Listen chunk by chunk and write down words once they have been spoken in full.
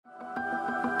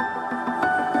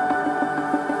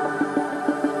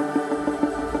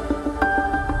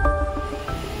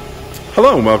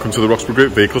Hello and welcome to the Roxburghe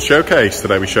Group Vehicle Showcase.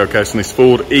 Today we're showcasing this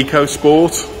Ford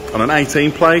EcoSport on an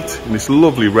 18 plate in this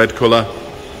lovely red colour.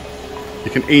 You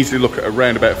can easily look at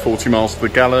around about 40 miles to the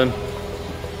gallon.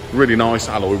 Really nice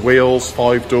alloy wheels,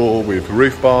 5-door with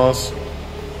roof bars.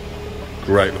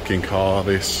 Great looking car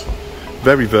this.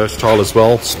 Very versatile as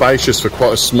well, spacious for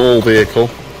quite a small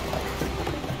vehicle.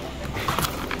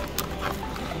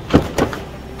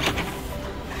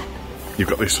 You've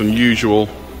got this unusual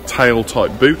tail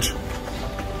type boot.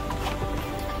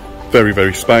 Very,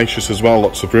 very spacious as well,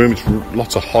 lots of room,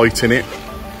 lots of height in it.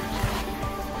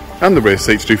 And the rear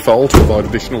seats do fold to provide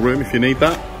additional room if you need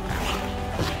that.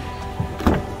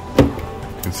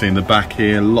 You can see in the back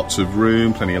here, lots of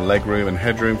room, plenty of leg room and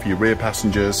headroom for your rear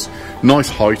passengers. Nice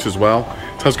height as well.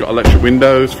 It has got electric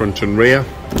windows, front and rear.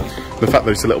 The fact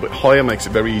that it's a little bit higher makes it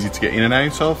very easy to get in and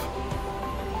out of.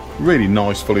 Really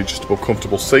nice, fully adjustable,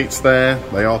 comfortable seats there.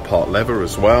 They are part leather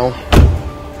as well.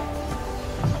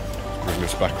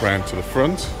 This back round to the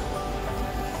front.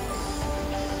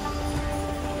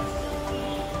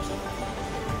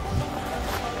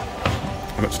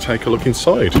 Let's take a look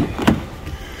inside.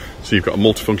 So you've got a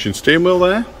multifunction steering wheel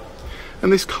there,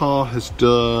 and this car has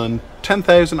done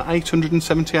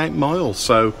 10,878 miles,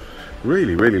 so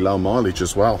really low mileage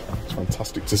as well. It's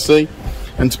fantastic to see,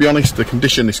 and to be honest, the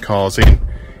condition this car's in,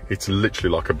 it's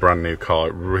literally like a brand new car.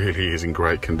 It really is in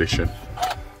great condition.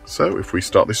 So if we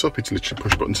start this up, it's literally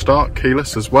push button start,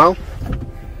 keyless as well.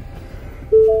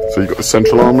 So you've got the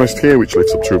central armrest here, which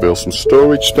lifts up to reveal some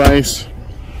storage space.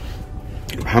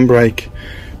 Handbrake,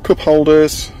 cup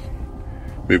holders,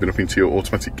 moving up into your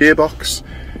automatic gearbox,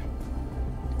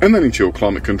 and then into your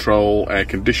climate control, air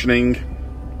conditioning,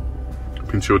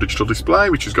 up into your digital display,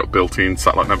 which has got built-in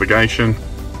satellite navigation.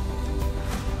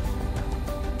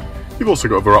 You've also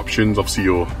got other options, obviously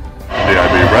your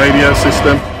DAB radio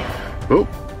system. Oh,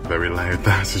 very loud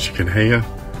that, as you can hear.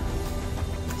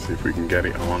 Let's see if we can get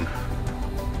it on.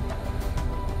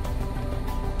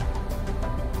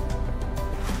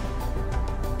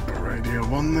 Radio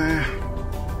 1 there.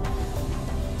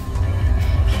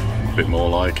 A bit more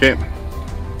like it.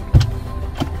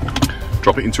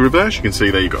 Drop it into reverse. You can see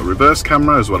there you've got a reverse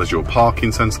camera as well as your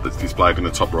parking sensor that's displayed in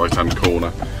the top right hand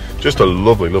corner. Just a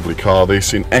lovely car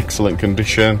this, in excellent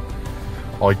condition.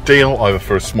 Ideal either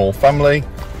for a small family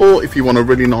or if you want a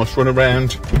really nice run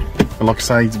around. And like I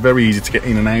say, it's very easy to get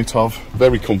in and out of,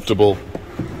 very comfortable.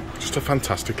 Just a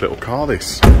fantastic little car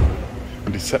this,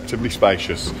 and deceptively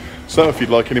spacious. So if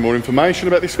you'd like any more information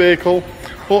about this vehicle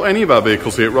or any of our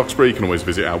vehicles here at Roxburghe, you can always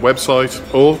visit our website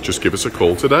or just give us a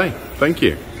call today. Thank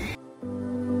you.